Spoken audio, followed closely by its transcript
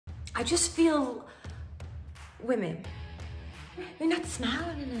I just feel women, you're not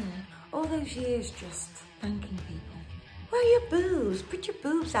smiling enough. All those years just thanking people. Where are your boobs? Put your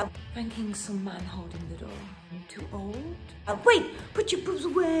boobs out. Thanking some man holding the door. I'm too old. Wait, put your boobs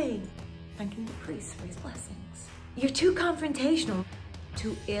away. Thanking the priest for his blessings. You're too confrontational.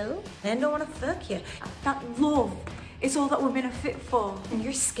 Too ill. Men don't want to fuck you. That love is all that women are fit for. And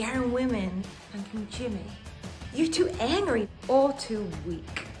you're scaring women. Thanking Jimmy. You're too angry or too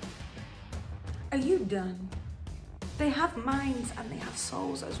weak. Are you done? They have minds and they have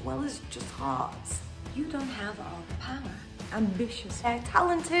souls as well as just hearts. You don't have all the power. Ambitious, they're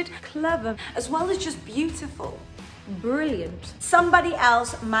talented, clever, as well as just beautiful, brilliant. Somebody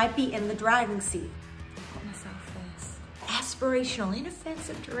else might be in the driving seat. Put myself first. Aspirational,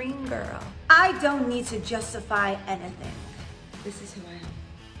 inoffensive dream girl. I don't need to justify anything. This is who I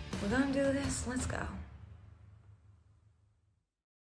am. We're gonna do this, let's go.